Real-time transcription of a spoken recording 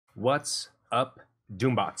What's up,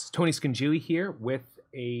 Doombots? Tony Scungili here with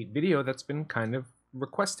a video that's been kind of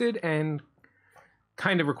requested and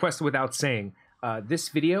kind of requested without saying. This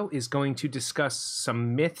video is going to discuss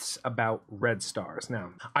some myths about Red Stars.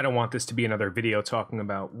 Now, I don't want this to be another video talking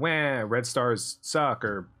about, wah, Red Stars suck,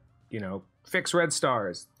 or, you know, fix Red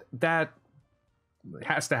Stars. That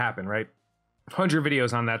has to happen, right? 100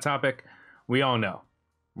 videos on that topic. We all know.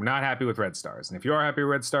 We're not happy with Red Stars. And if you are happy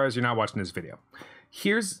with Red Stars, you're not watching this video.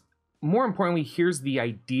 More importantly, here's the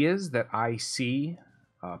ideas that I see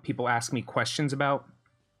people ask me questions about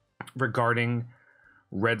regarding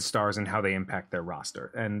Red Stars and how they impact their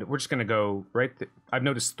roster. And we're just going to go right. I've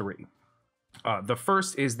noticed three. The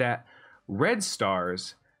first is that Red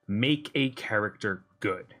Stars make a character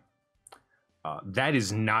good. That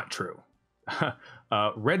is not true.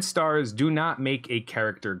 Red Stars do not make a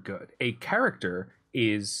character good. A character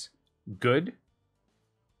is good,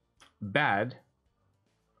 bad,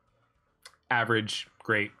 average,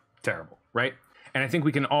 great, terrible, right? And I think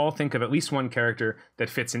we can all think of at least one character that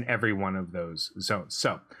fits in every one of those zones.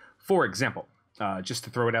 So, for example, just to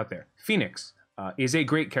throw it out there, Phoenix is a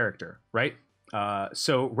great character, right?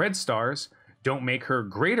 So Red Stars don't make her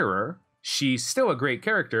greater. She's still a great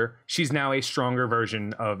character. She's now a stronger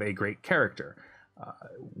version of a great character,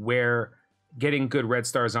 where getting good Red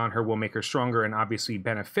Stars on her will make her stronger and obviously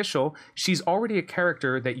beneficial. She's already a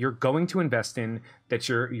character that you're going to invest in, that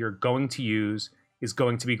you're going to use, is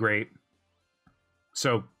going to be great.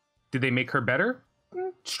 So did they make her better?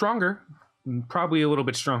 Stronger. Probably a little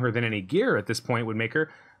bit stronger than any gear at this point would make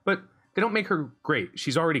her, but they don't make her great.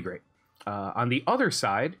 She's already great. On the other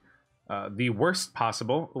side, the worst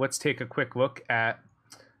possible, let's take a quick look at,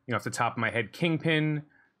 you know, off the top of my head, Kingpin,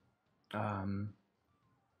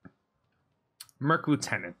 Merc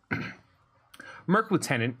Lieutenant. Merc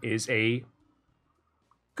Lieutenant is a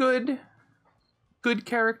good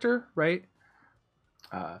character, right?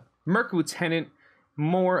 Merc Lieutenant,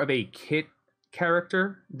 more of a kit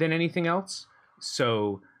character than anything else.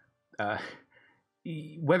 So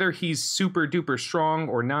whether he's super duper strong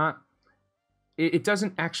or not, it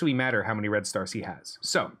doesn't actually matter how many Red Stars he has.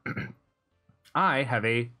 So I have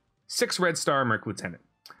a 6 Red Star Merc Lieutenant.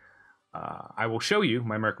 I will show you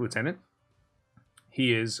my Merc Lieutenant.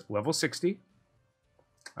 He is level 60,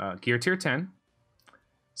 gear tier 10,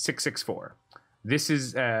 664. This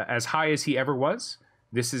is as high as he ever was.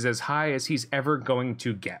 This is as high as he's ever going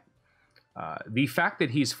to get. The fact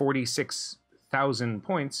that he's 46,000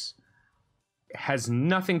 points has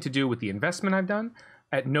nothing to do with the investment I've done.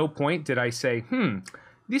 At no point did I say,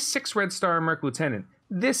 this 6 Red Star Merc Lieutenant,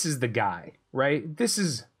 this is the guy, right? This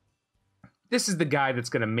is the guy that's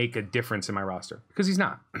going to make a difference in my roster, because he's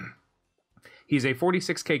not. He's a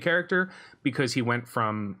 46k character because he went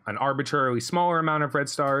from an arbitrarily smaller amount of Red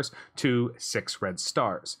Stars to 6 Red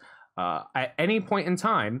Stars. At any point in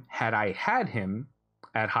time, had I had him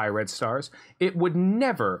at high Red Stars, it would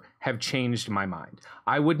never have changed my mind.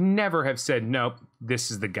 I would never have said, nope,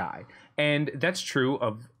 this is the guy. And that's true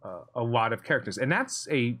of a lot of characters. And that's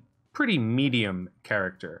a pretty medium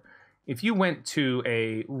character. If you went to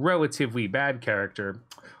a relatively bad character,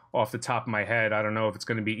 off the top of my head, I don't know if it's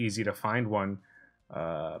going to be easy to find one.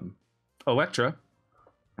 Elektra.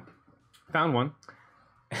 Found one.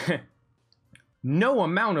 No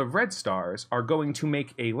amount of Red Stars are going to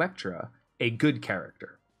make Elektra a good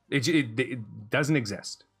character. It doesn't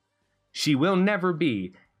exist. She will never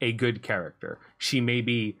be a good character. She may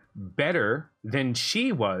be better than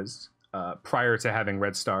she was prior to having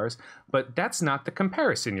Red Stars, but that's not the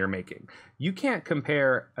comparison you're making. You can't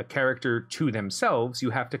compare a character to themselves. You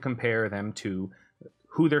have to compare them to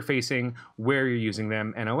who they're facing, where you're using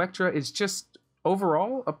them, and Elektra is just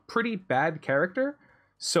overall a pretty bad character.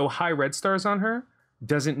 So high Red Stars on her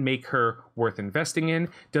doesn't make her worth investing in,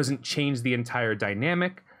 doesn't change the entire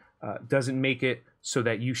dynamic, doesn't make it so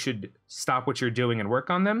that you should stop what you're doing and work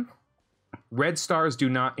on them. Red Stars do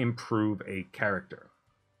not improve a character.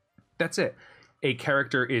 That's it. A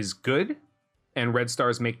character is good, and Red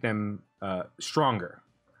Stars make them stronger.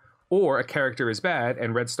 Or a character is bad,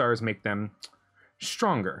 and Red Stars make them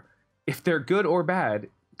stronger. If they're good or bad,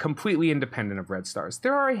 completely independent of Red Stars.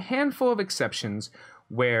 There are a handful of exceptions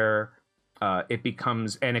where it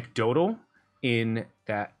becomes anecdotal in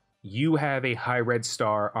that you have a high Red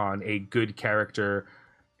Star on a good character,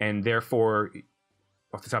 and therefore,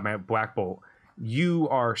 off the top of my head, Black Bolt, you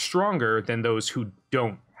are stronger than those who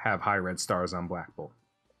don't have high Red Stars on Black Bolt.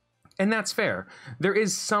 And that's fair. There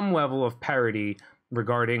is some level of parity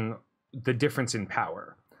regarding the difference in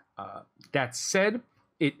power. That said,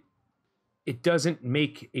 it doesn't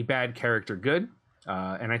make a bad character good.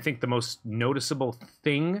 And I think the most noticeable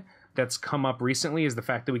thing that's come up recently is the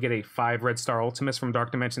fact that we get a 5 Red Star Ultimus from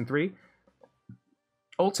Dark Dimension 3.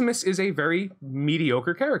 Ultimus is a very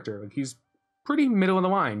mediocre character. Like, he's pretty middle of the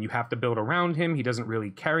line. You have to build around him. He doesn't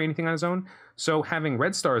really carry anything on his own. So having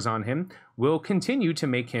Red Stars on him will continue to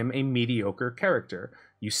make him a mediocre character.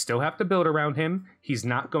 You still have to build around him. He's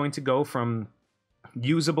not going to go from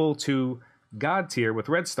usable to God tier with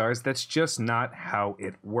Red Stars. That's just not how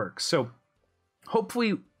it works. So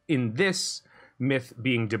hopefully in this myth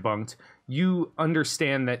being debunked, you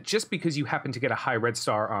understand that just because you happen to get a high Red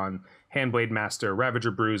Star on Handblade Master,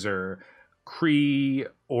 Ravager Bruiser, Kree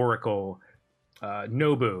Oracle,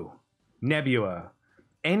 Nobu, Nebula,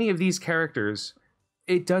 any of these characters,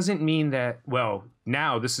 it doesn't mean that, well,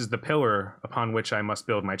 now this is the pillar upon which I must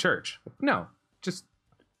build my church. No, just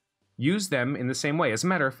use them in the same way. As a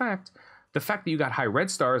matter of fact, the fact that you got high Red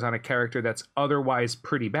Stars on a character that's otherwise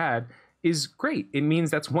pretty bad is great. It means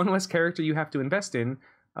that's one less character you have to invest in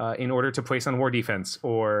order to place on war defense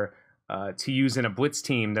or to use in a blitz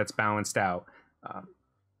team that's balanced out.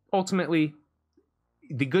 Ultimately,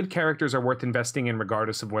 the good characters are worth investing in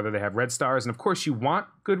regardless of whether they have Red Stars. And of course, you want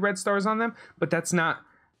good Red Stars on them, but that's not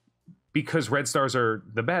because Red Stars are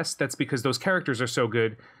the best. That's because those characters are so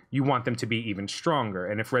good, you want them to be even stronger.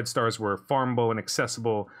 And if Red Stars were farmable and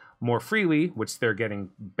accessible more freely, which they're getting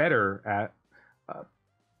better at,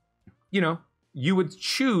 you would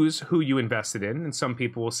choose who you invested in. And some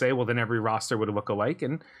people will say, well, then every roster would look alike.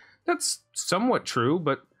 And that's somewhat true.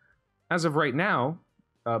 But as of right now,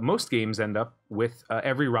 most games end up with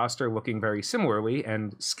every roster looking very similarly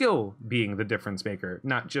and skill being the difference maker,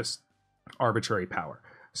 not just arbitrary power.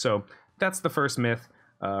 So that's the first myth.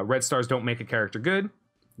 Red Stars don't make a character good.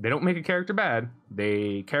 They don't make a character bad.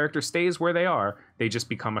 The character stays where they are. They just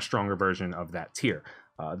become a stronger version of that tier.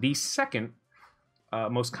 The second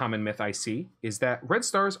most common myth I see is that Red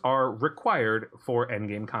Stars are required for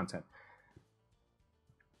endgame content.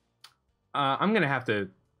 I'm going to have to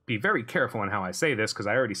be very careful on how I say this because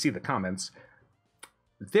I already see the comments.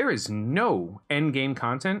 There is no endgame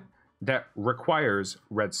content that requires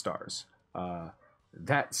Red Stars.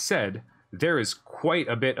 That said, there is quite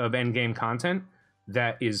a bit of endgame content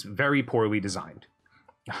that is very poorly designed.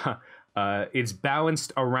 It's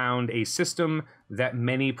balanced around a system that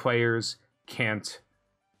many players can't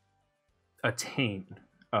attain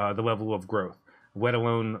the level of growth, let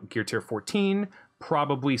alone Gear Tier 14.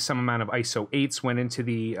 Probably some amount of ISO 8s went into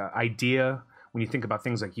the idea when you think about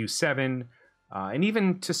things like U7, and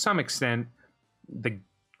even to some extent, the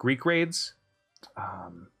Greek raids,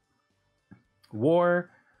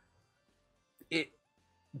 War.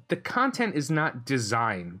 The content is not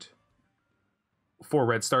designed for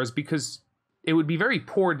Red Stars because it would be very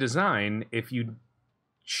poor design if you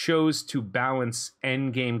chose to balance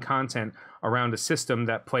endgame content around a system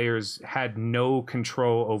that players had no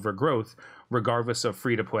control over growth, regardless of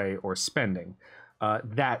free-to-play or spending.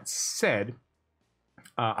 That said,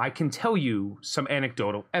 I can tell you some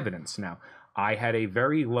anecdotal evidence. Now, I had a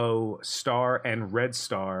very low Star and Red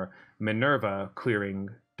Star Minerva clearing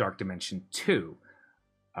Dark Dimension 2.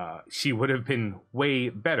 She would have been way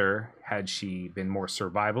better had she been more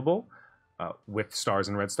survivable with Stars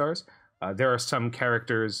and Red Stars. There are some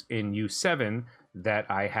characters in U7 that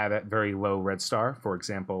I have at very low Red Star. For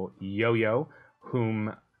example, Yo-Yo,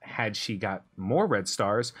 whom had she got more Red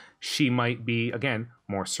Stars, she might be, again,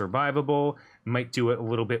 more survivable, might do a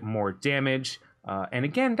little bit more damage. And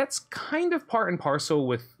again, that's kind of part and parcel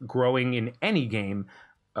with growing in any game.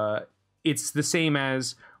 It's the same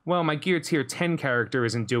as, well, my Gear Tier 10 character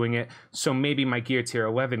isn't doing it, so maybe my Gear Tier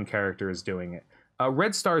 11 character is doing it.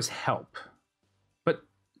 Red Stars help. But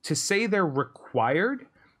to say they're required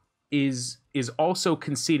is also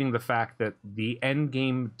conceding the fact that the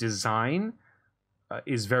endgame design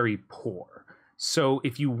is very poor. So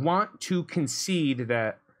if you want to concede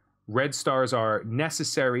that Red Stars are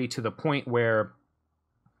necessary to the point where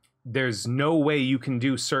there's no way you can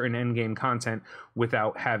do certain endgame content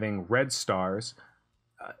without having Red Stars,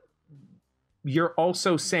 you're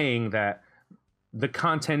also saying that the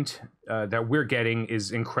content that we're getting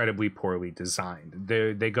is incredibly poorly designed.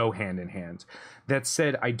 They go hand in hand. That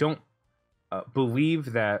said, I don't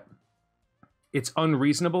believe that it's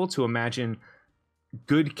unreasonable to imagine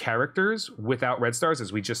good characters without Red Stars,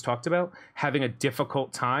 as we just talked about, having a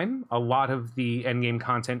difficult time. A lot of the endgame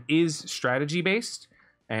content is strategy based,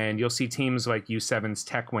 and you'll see teams like U7's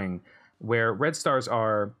Tech Wing, where Red Stars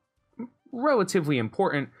are relatively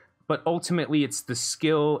important, but ultimately it's the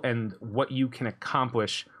skill and what you can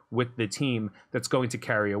accomplish with the team that's going to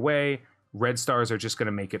carry away. Red Stars are just going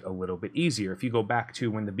to make it a little bit easier. If you go back to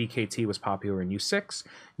when the BKT was popular in U6,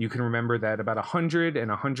 you can remember that about 100 and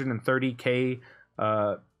 130k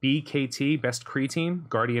BKT, Best Kree Team,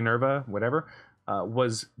 Guardian Nerva, whatever,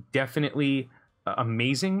 was definitely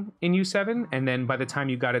amazing in U7. And then by the time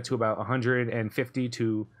you got it to about 150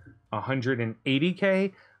 to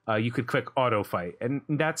 180K, you could click auto fight. And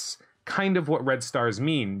that's kind of what Red Stars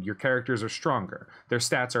mean. Your characters are stronger. Their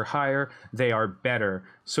stats are higher. They are better.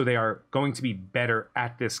 So they are going to be better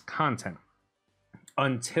at this content.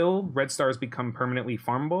 Until Red Stars become permanently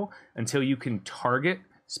farmable, until you can target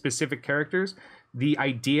specific characters, the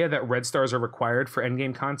idea that Red Stars are required for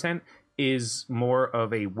endgame content is more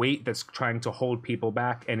of a weight that's trying to hold people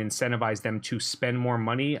back and incentivize them to spend more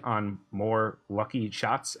money on more lucky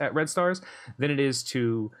shots at Red Stars than it is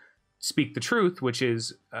to speak the truth, which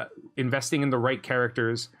is investing in the right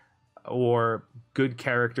characters or good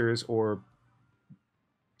characters or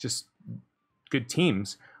just good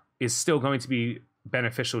teams is still going to be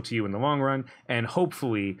beneficial to you in the long run. And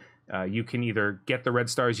hopefully you can either get the Red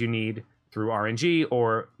Stars you need through RNG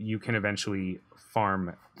or you can eventually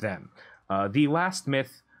farm them. The last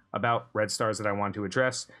myth about Red Stars that I want to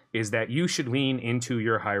address is that you should lean into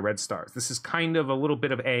your high Red Stars. This is kind of a little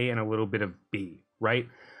bit of A and a little bit of B, right?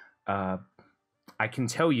 I can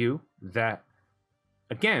tell you that,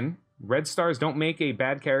 again, Red Stars don't make a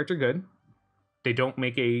bad character good. They don't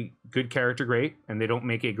make a good character great, and they don't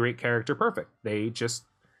make a great character perfect. They just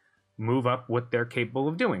move up what they're capable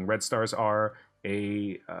of doing. Red Stars are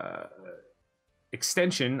a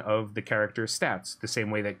extension of the character's stats, the same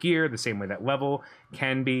way that gear, the same way that level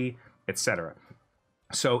can be, etc.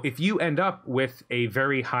 So if you end up with a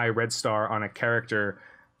very high Red Star on a character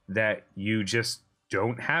that you just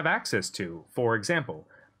don't have access to, for example,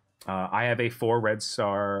 I have a 4 Red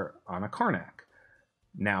Star on a Karnak.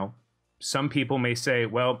 Now, some people may say,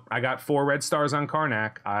 well, I got 4 Red Stars on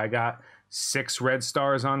Karnak. I got 6 Red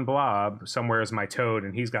Stars on Blob. Somewhere is my Toad,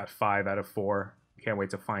 and he's got 5 out of 4. Can't wait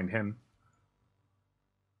to find him.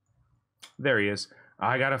 There he is.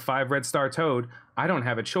 I got a 5 Red Star Toad. I don't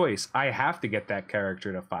have a choice. I have to get that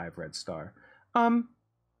character to 5 Red Star.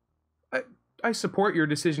 I support your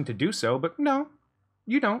decision to do so, but no,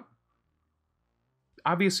 you don't.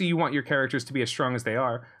 Obviously, you want your characters to be as strong as they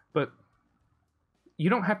are, but you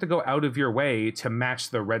don't have to go out of your way to match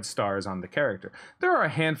the Red Stars on the character. There are a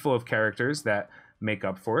handful of characters that make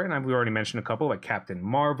up for it, and we've already mentioned a couple, like Captain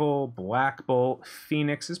Marvel, Black Bolt,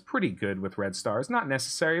 Phoenix is pretty good with Red Stars. Not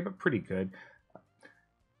necessary, but pretty good.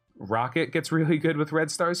 Rocket gets really good with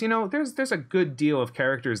Red Stars. You know, there's a good deal of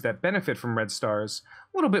characters that benefit from Red Stars,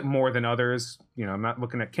 a little bit more than others. You know, I'm not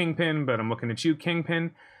looking at Kingpin, but I'm looking at you,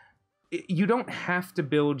 Kingpin. You don't have to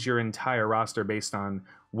build your entire roster based on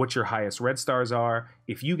what your highest Red Stars are.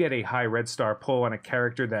 If you get a high Red Star pull on a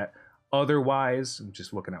character that otherwise, I'm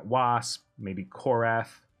just looking at Wasp, maybe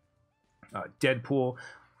Korath, Deadpool,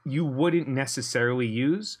 you wouldn't necessarily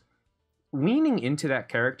use, leaning into that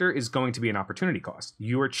character is going to be an opportunity cost.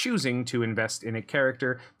 You are choosing to invest in a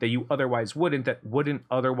character that you otherwise wouldn't, that wouldn't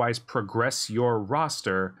otherwise progress your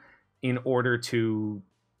roster in order to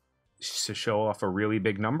show off a really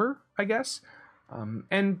big number, I guess.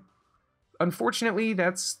 And unfortunately,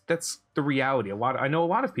 that's the reality. I know a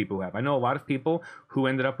lot of people who have. I know a lot of people who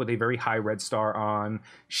ended up with a very high Red Star on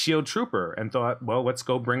Shield Trooper and thought, well, let's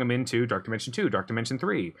go bring him into Dark Dimension 2, Dark Dimension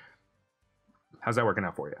 3. How's that working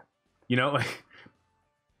out for you? You know, like,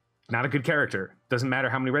 not a good character. Doesn't matter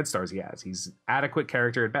how many Red Stars he has. He's adequate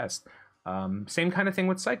character at best. Same kind of thing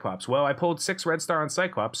with Cyclops. Well, I pulled 6 Red Star on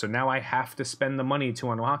Cyclops, so now I have to spend the money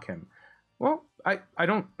to unlock him. Well,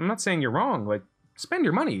 I'm not saying you're wrong. Like, spend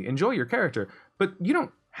your money, enjoy your character, but you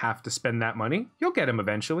don't have to spend that money. You'll get him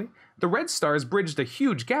eventually. The Red Stars bridged a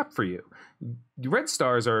huge gap for you. Red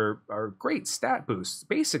Stars are great stat boosts.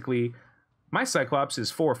 Basically, my Cyclops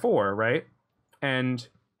is 4/4, right? And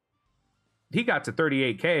he got to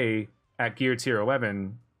 38K at Gear Tier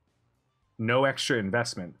 11, no extra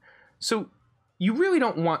investment. So you really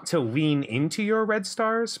don't want to lean into your Red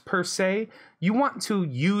Stars per se. You want to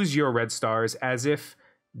use your Red Stars as if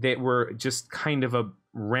they were just kind of a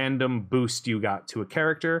random boost you got to a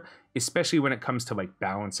character, especially when it comes to like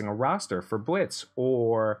balancing a roster for Blitz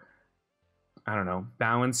or, I don't know,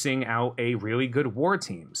 balancing out a really good war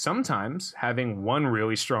team. Sometimes having one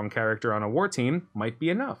really strong character on a war team might be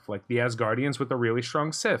enough, like the Asgardians with a really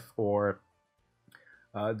strong Sif, or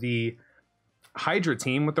the Hydra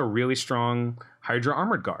team with a really strong Hydra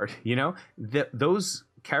Armored Guard. You know, those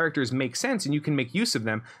characters make sense and you can make use of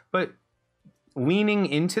them, but leaning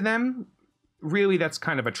into them, really, that's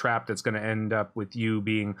kind of a trap that's going to end up with you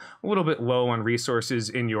being a little bit low on resources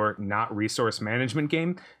in your not resource management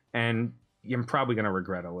game, and you're probably going to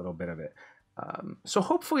regret a little bit of it. So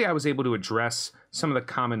hopefully I was able to address some of the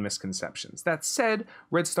common misconceptions. That said,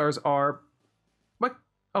 Red Stars are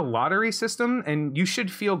a lottery system, and you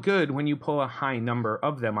should feel good when you pull a high number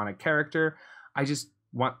of them on a character. I just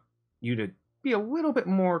want you to be a little bit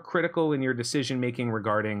more critical in your decision making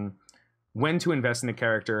regarding when to invest in a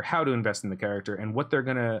character, how to invest in the character, and what they're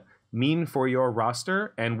going to mean for your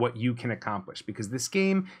roster and what you can accomplish. Because this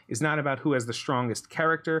game is not about who has the strongest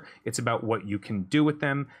character, it's about what you can do with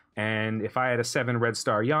them. And if I had a 7 Red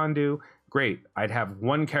Star Yondu, great. I'd have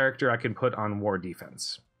one character I can put on war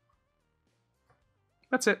defense.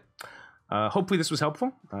 That's it. Hopefully this was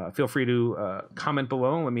helpful. Feel free to comment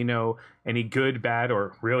below. Let me know any good, bad,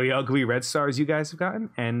 or really ugly Red Stars you guys have gotten.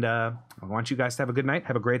 And I want you guys to have a good night.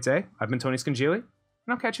 Have a great day. I've been Tony Scungili, and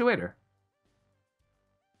I'll catch you later.